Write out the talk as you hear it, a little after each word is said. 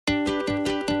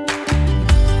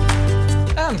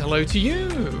And hello to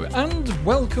you, and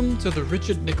welcome to the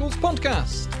Richard Nichols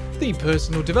Podcast, the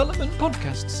personal development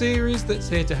podcast series that's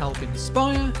here to help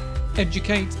inspire,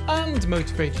 educate, and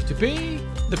motivate you to be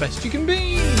the best you can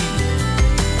be.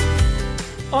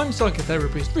 I'm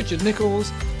psychotherapist Richard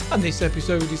Nichols, and this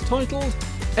episode is titled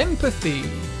Empathy.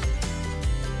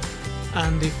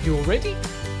 And if you're ready,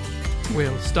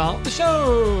 we'll start the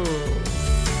show.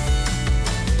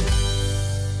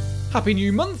 Happy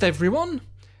New Month, everyone.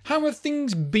 How have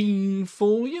things been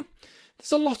for you?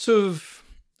 There's a lot of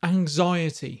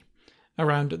anxiety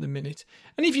around at the minute,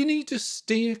 and if you need to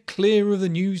steer clear of the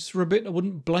news for a bit, I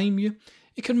wouldn't blame you.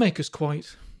 It can make us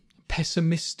quite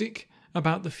pessimistic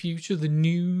about the future, the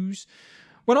news.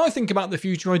 When I think about the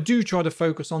future, I do try to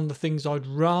focus on the things I'd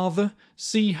rather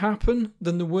see happen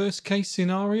than the worst case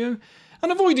scenario,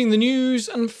 and avoiding the news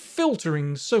and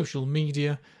filtering social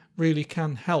media really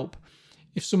can help.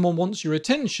 If someone wants your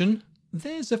attention,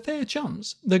 there's a fair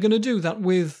chance they're going to do that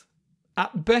with,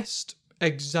 at best,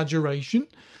 exaggeration,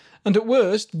 and at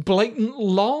worst, blatant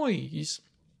lies.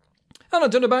 And I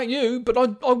don't know about you, but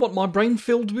I want my brain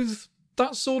filled with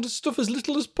that sort of stuff as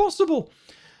little as possible.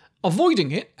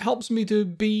 Avoiding it helps me to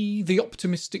be the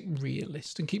optimistic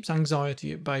realist and keeps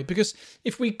anxiety at bay, because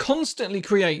if we constantly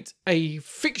create a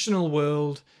fictional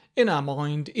world in our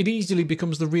mind, it easily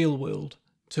becomes the real world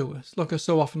to us. Like I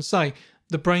so often say,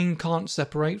 the brain can't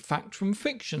separate fact from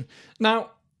fiction.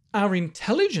 Now, our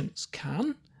intelligence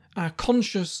can, our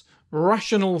conscious,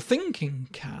 rational thinking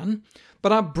can,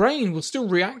 but our brain will still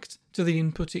react to the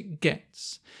input it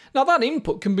gets. Now, that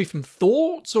input can be from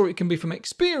thoughts or it can be from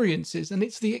experiences, and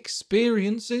it's the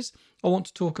experiences I want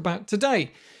to talk about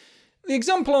today. The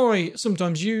example I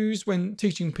sometimes use when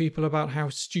teaching people about how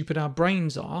stupid our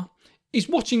brains are is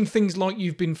watching things like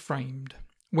You've Been Framed.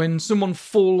 When someone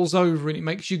falls over and it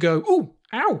makes you go, "Ooh,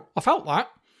 ow, I felt that."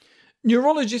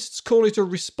 Neurologists call it a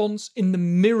response in the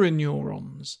mirror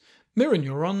neurons. Mirror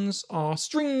neurons are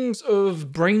strings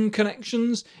of brain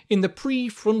connections in the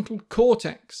prefrontal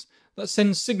cortex that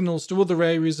send signals to other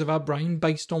areas of our brain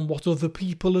based on what other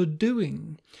people are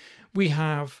doing. We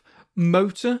have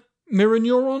motor mirror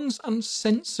neurons and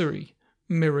sensory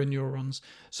mirror neurons.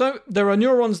 So there are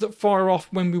neurons that fire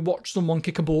off when we watch someone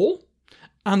kick a ball,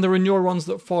 and there are neurons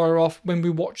that fire off when we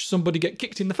watch somebody get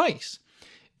kicked in the face.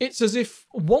 It's as if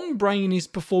one brain is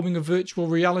performing a virtual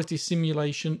reality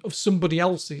simulation of somebody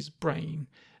else's brain,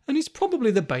 and it's probably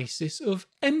the basis of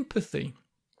empathy.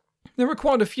 There are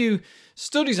quite a few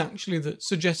studies actually that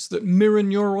suggest that mirror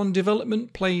neuron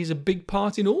development plays a big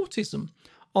part in autism,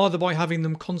 either by having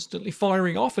them constantly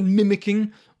firing off and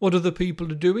mimicking what other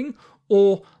people are doing,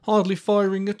 or hardly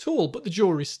firing at all. But the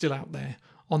jury's still out there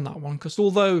on that one, because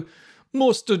although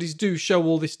more studies do show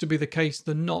all this to be the case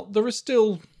than not, there are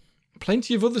still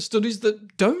plenty of other studies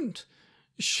that don't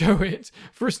show it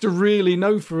for us to really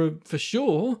know for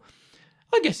sure.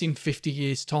 I guess in 50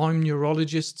 years' time,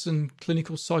 neurologists and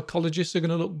clinical psychologists are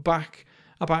going to look back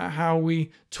about how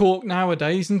we talk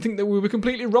nowadays and think that we were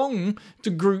completely wrong to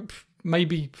group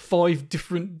maybe 5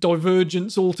 different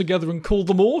divergents all together and call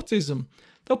them autism.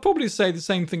 They'll probably say the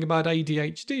same thing about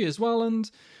ADHD as well,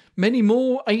 and many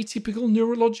more atypical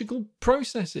neurological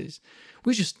processes.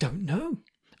 We just don't know.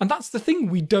 And that's the thing,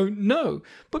 we don't know.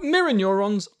 But mirror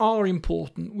neurons are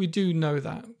important. We do know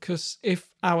that, because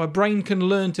if our brain can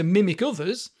learn to mimic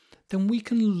others, then we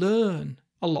can learn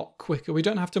a lot quicker. We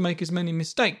don't have to make as many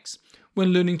mistakes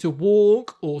when learning to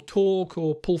walk or talk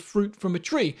or pull fruit from a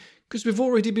tree, because we've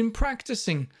already been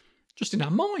practicing just in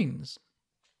our minds.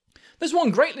 There's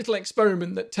one great little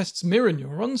experiment that tests mirror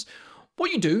neurons.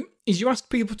 What you do is you ask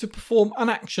people to perform an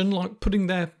action like putting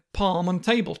their palm on a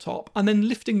tabletop and then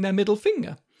lifting their middle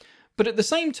finger. But at the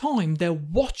same time, they're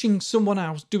watching someone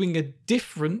else doing a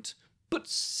different but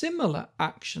similar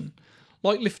action,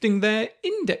 like lifting their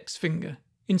index finger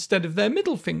instead of their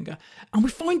middle finger. And we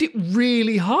find it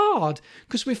really hard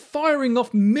because we're firing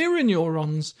off mirror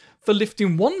neurons for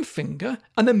lifting one finger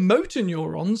and then motor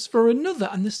neurons for another,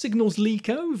 and the signals leak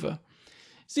over.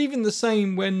 It's even the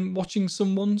same when watching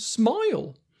someone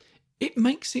smile. It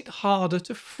makes it harder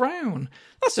to frown.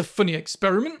 That's a funny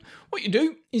experiment. What you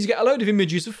do is you get a load of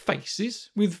images of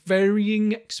faces with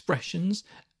varying expressions,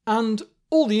 and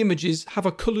all the images have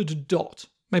a coloured dot,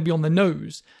 maybe on the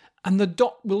nose, and the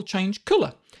dot will change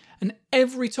colour. And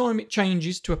every time it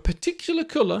changes to a particular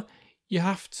colour, you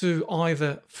have to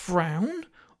either frown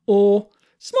or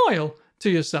smile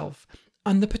to yourself.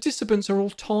 And the participants are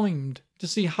all timed to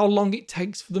see how long it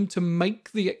takes for them to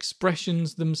make the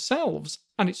expressions themselves.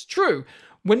 And it's true,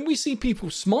 when we see people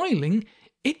smiling,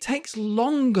 it takes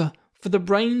longer for the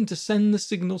brain to send the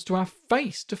signals to our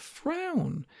face to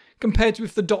frown, compared to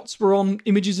if the dots were on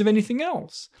images of anything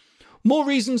else. More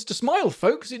reasons to smile,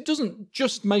 folks. It doesn't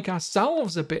just make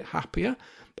ourselves a bit happier,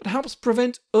 but helps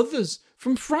prevent others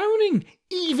from frowning,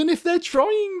 even if they're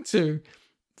trying to.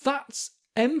 That's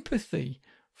empathy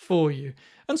for you.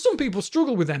 And some people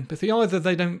struggle with empathy. Either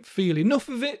they don't feel enough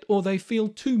of it or they feel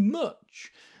too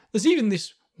much. There's even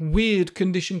this weird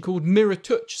condition called mirror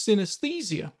touch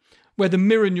synesthesia, where the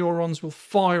mirror neurons will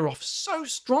fire off so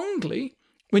strongly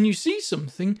when you see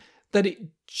something that it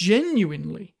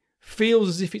genuinely feels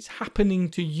as if it's happening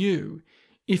to you.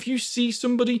 If you see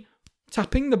somebody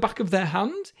tapping the back of their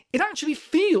hand, it actually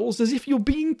feels as if you're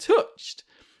being touched.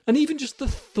 And even just the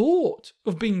thought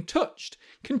of being touched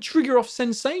can trigger off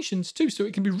sensations too, so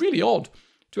it can be really odd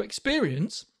to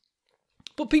experience.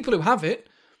 But people who have it,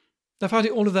 they've had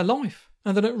it all of their life,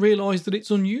 and they don't realise that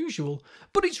it's unusual.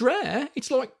 But it's rare.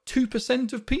 It's like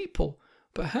 2% of people.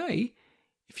 But hey,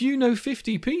 if you know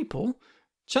 50 people,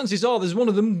 chances are there's one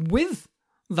of them with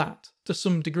that to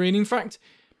some degree. And in fact,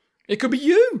 it could be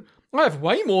you. I have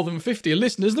way more than 50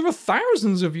 listeners. There are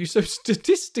thousands of you. So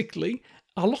statistically,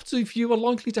 a lot of you are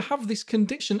likely to have this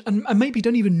condition and maybe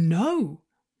don't even know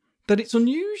that it's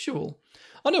unusual.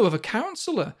 I know of a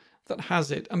counsellor that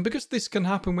has it, and because this can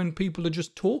happen when people are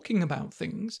just talking about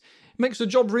things, it makes the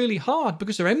job really hard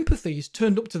because their empathy is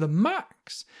turned up to the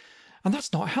max. And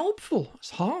that's not helpful.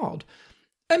 It's hard.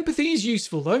 Empathy is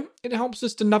useful, though. It helps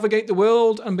us to navigate the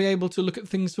world and be able to look at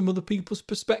things from other people's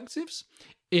perspectives.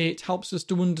 It helps us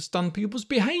to understand people's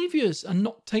behaviours and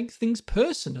not take things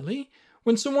personally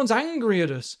when someone's angry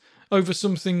at us over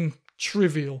something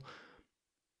trivial,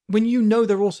 when you know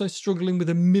they're also struggling with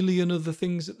a million other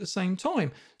things at the same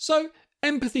time. So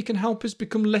empathy can help us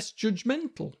become less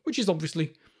judgmental, which is obviously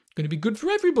going to be good for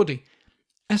everybody,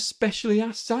 especially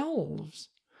ourselves,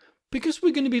 because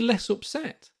we're going to be less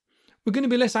upset. We're going to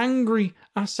be less angry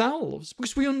ourselves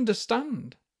because we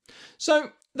understand.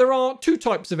 So there are two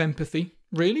types of empathy,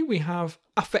 really. We have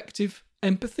affective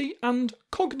empathy and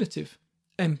cognitive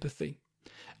empathy.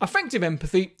 Affective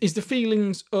empathy is the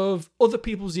feelings of other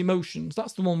people's emotions.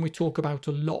 That's the one we talk about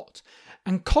a lot.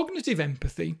 And cognitive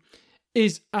empathy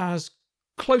is as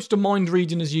close to mind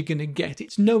reading as you're going to get.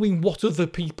 It's knowing what other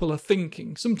people are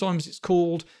thinking. Sometimes it's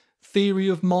called theory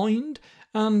of mind,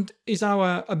 and is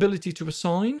our ability to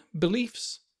assign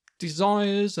beliefs,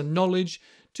 desires, and knowledge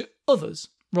to others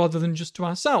rather than just to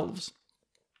ourselves.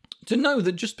 To know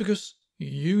that just because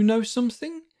you know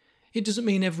something, it doesn't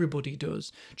mean everybody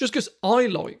does. Just because I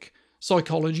like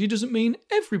psychology doesn't mean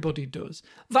everybody does.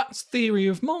 That's theory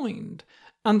of mind.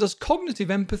 And as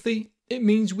cognitive empathy, it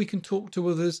means we can talk to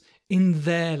others in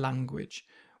their language,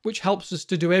 which helps us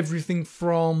to do everything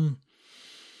from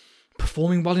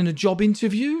performing well in a job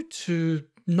interview to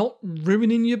not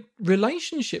ruining your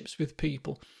relationships with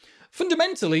people.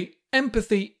 Fundamentally,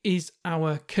 empathy is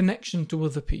our connection to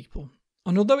other people.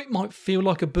 And although it might feel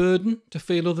like a burden to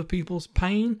feel other people's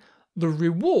pain, the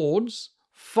rewards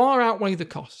far outweigh the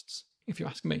costs, if you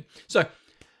ask me. So,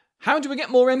 how do we get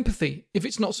more empathy if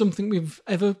it's not something we've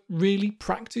ever really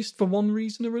practiced for one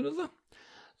reason or another?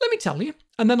 Let me tell you,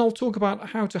 and then I'll talk about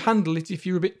how to handle it if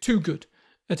you're a bit too good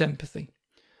at empathy.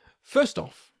 First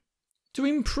off, to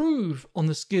improve on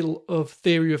the skill of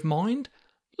theory of mind,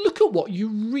 look at what you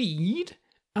read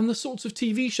and the sorts of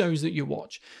TV shows that you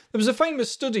watch. There was a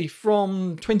famous study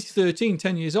from 2013,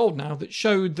 10 years old now, that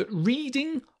showed that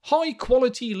reading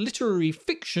high-quality literary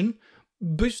fiction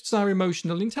boosts our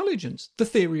emotional intelligence, the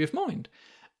theory of mind.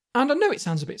 And I know it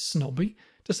sounds a bit snobby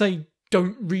to say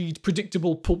don't read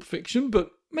predictable pulp fiction,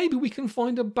 but maybe we can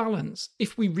find a balance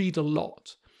if we read a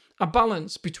lot. A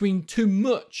balance between too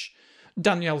much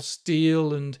Danielle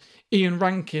Steele and Ian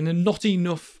Rankin and not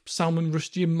enough Salman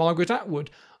Rushdie and Margaret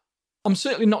Atwood. I'm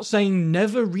certainly not saying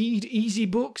never read easy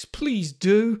books. Please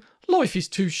do. Life is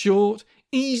too short.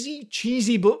 Easy,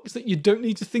 cheesy books that you don't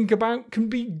need to think about can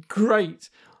be great.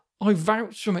 I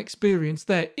vouch from experience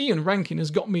there. Ian Rankin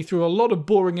has got me through a lot of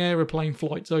boring aeroplane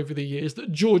flights over the years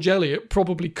that George Eliot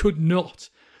probably could not.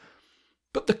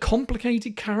 But the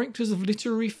complicated characters of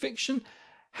literary fiction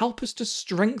help us to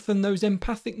strengthen those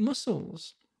empathic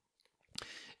muscles.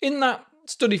 In that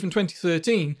study from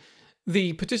 2013,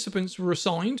 the participants were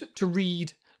assigned to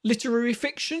read literary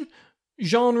fiction,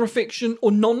 genre fiction,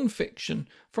 or non-fiction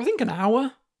for I think an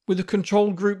hour with a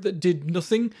control group that did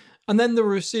nothing, and then there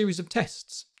were a series of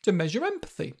tests to measure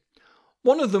empathy.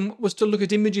 One of them was to look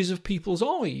at images of people's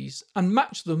eyes and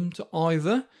match them to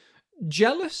either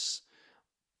jealous,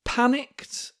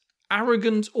 panicked,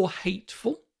 arrogant, or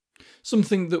hateful,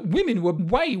 something that women were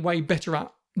way, way better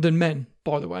at than men,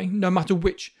 by the way, no matter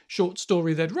which short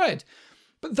story they'd read.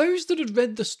 But those that had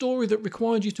read the story that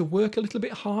required you to work a little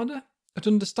bit harder at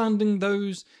understanding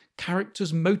those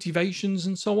characters' motivations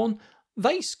and so on,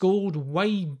 they scored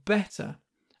way better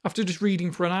after just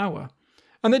reading for an hour.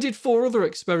 And they did 4 other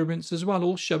experiments as well,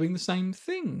 all showing the same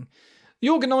thing. The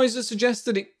organisers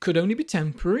suggested it could only be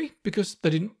temporary because they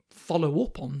didn't follow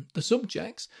up on the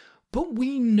subjects, but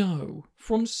we know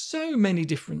from so many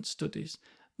different studies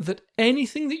that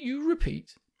anything that you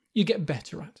repeat, you get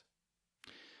better at.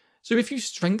 So if you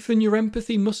strengthen your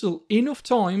empathy muscle enough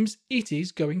times, it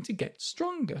is going to get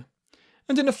stronger.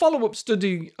 And in a follow-up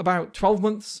study about 12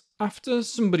 months after,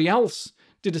 somebody else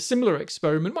did a similar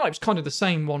experiment. Well, it was kind of the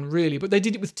same one really, but they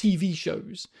did it with TV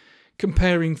shows,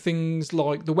 comparing things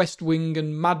like The West Wing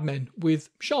and Mad Men with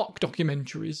shark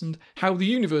documentaries and how the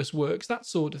universe works, that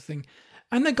sort of thing.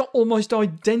 And they got almost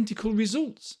identical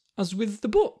results as with the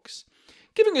books,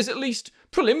 giving us at least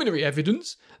preliminary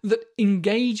evidence that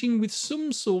engaging with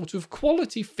some sort of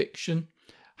quality fiction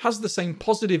has the same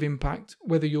positive impact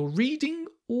whether you're reading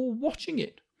or watching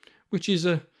it, which is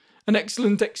an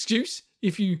excellent excuse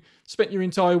if you spent your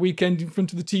entire weekend in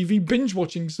front of the TV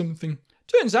binge-watching something.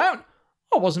 Turns out,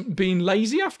 I wasn't being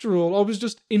lazy after all. I was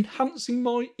just enhancing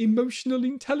my emotional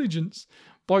intelligence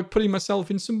by putting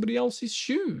myself in somebody else's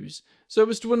shoes so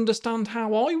as to understand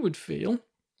how I would feel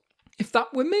if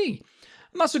that were me.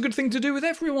 And that's a good thing to do with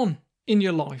everyone in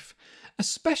your life,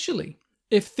 especially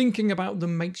if thinking about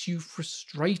them makes you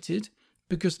frustrated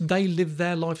because they live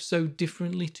their life so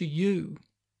differently to you.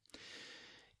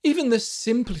 Even the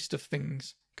simplest of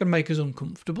things can make us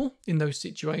uncomfortable in those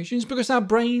situations because our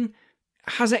brain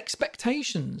has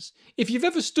expectations. If you've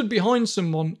ever stood behind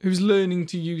someone who's learning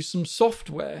to use some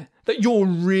software that you're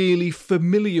really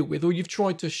familiar with, or you've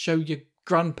tried to show your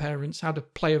grandparents how to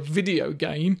play a video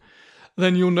game,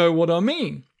 then you'll know what I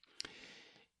mean.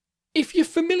 If you're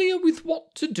familiar with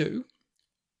what to do,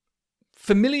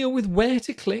 familiar with where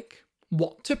to click,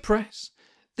 what to press,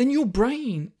 then your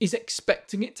brain is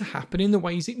expecting it to happen in the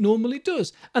ways it normally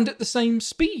does and at the same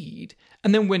speed.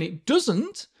 And then when it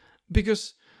doesn't,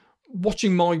 because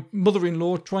watching my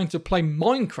mother-in-law trying to play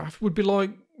Minecraft would be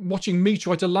like watching me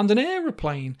try to land an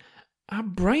aeroplane, our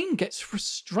brain gets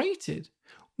frustrated.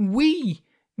 We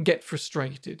get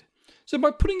frustrated. So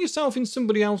by putting yourself in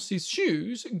somebody else's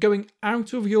shoes, going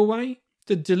out of your way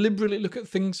to deliberately look at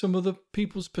things from other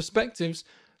people's perspectives,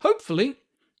 hopefully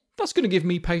that's going to give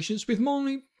me patience with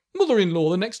my mother-in-law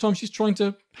the next time she's trying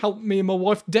to help me and my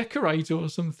wife decorate or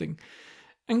something.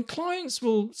 And clients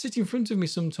will sit in front of me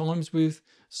sometimes with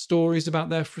stories about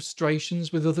their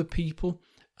frustrations with other people,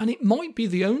 and it might be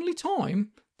the only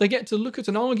time they get to look at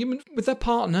an argument with their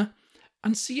partner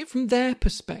and see it from their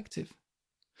perspective.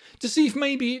 To see if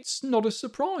maybe it's not a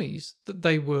surprise that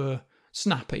they were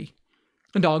snappy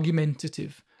and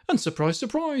argumentative. And surprise,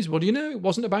 surprise, what do you know? It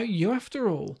wasn't about you after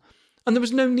all. And there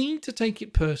was no need to take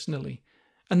it personally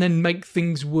and then make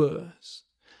things worse.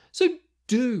 So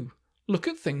do look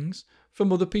at things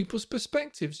from other people's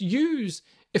perspectives. Use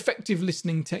effective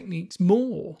listening techniques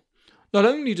more. Not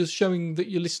only does showing that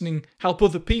you're listening help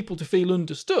other people to feel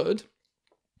understood,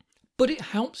 but it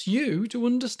helps you to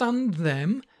understand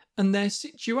them and their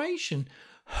situation,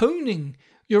 honing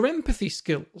your empathy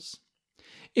skills.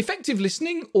 Effective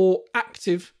listening, or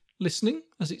active listening,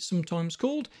 as it's sometimes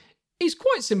called, is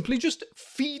quite simply just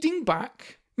feeding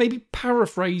back, maybe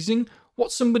paraphrasing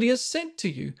what somebody has said to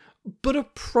you, but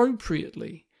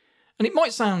appropriately. And it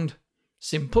might sound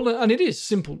simple, and it is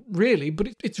simple really, but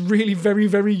it's really very,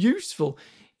 very useful.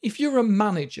 If you're a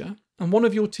manager and one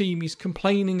of your team is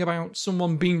complaining about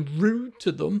someone being rude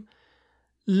to them,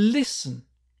 listen.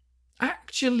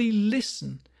 Actually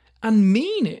listen and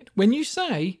mean it when you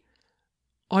say,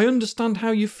 I understand how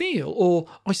you feel, or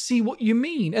I see what you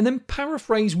mean, and then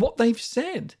paraphrase what they've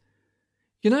said.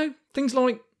 You know, things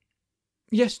like,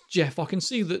 yes, Jeff, I can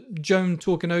see that Joan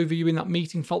talking over you in that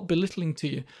meeting felt belittling to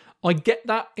you. I get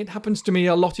that. It happens to me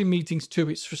a lot in meetings too.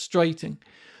 It's frustrating.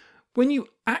 When you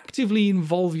actively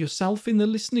involve yourself in the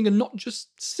listening and not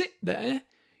just sit there,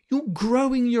 you're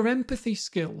growing your empathy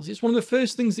skills. It's one of the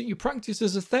first things that you practice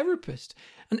as a therapist.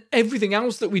 And everything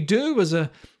else that we do as a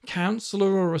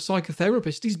counsellor or a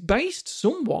psychotherapist is based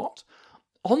somewhat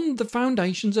on the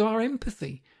foundations of our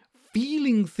empathy,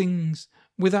 feeling things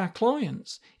with our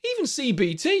clients. Even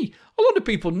CBT. A lot of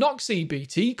people knock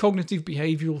CBT, cognitive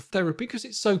behavioural therapy, because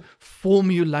it's so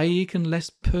formulaic and less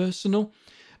personal.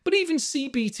 But even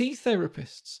CBT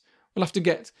therapists will have to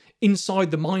get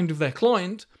inside the mind of their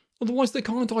client. Otherwise, they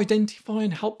can't identify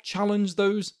and help challenge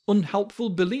those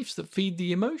unhelpful beliefs that feed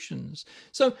the emotions.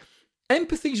 So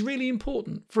empathy is really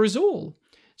important for us all.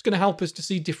 It's going to help us to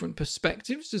see different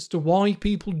perspectives as to why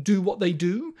people do what they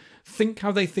do, think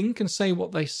how they think, and say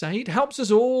what they say. It helps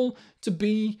us all to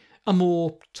be a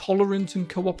more tolerant and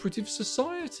cooperative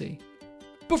society.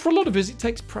 But for a lot of us, it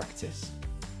takes practice.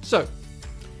 So,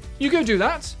 you go do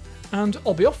that, and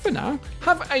I'll be off for now.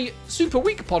 Have a super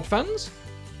week, pod fans.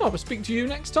 I will speak to you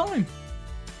next time.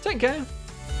 Take care.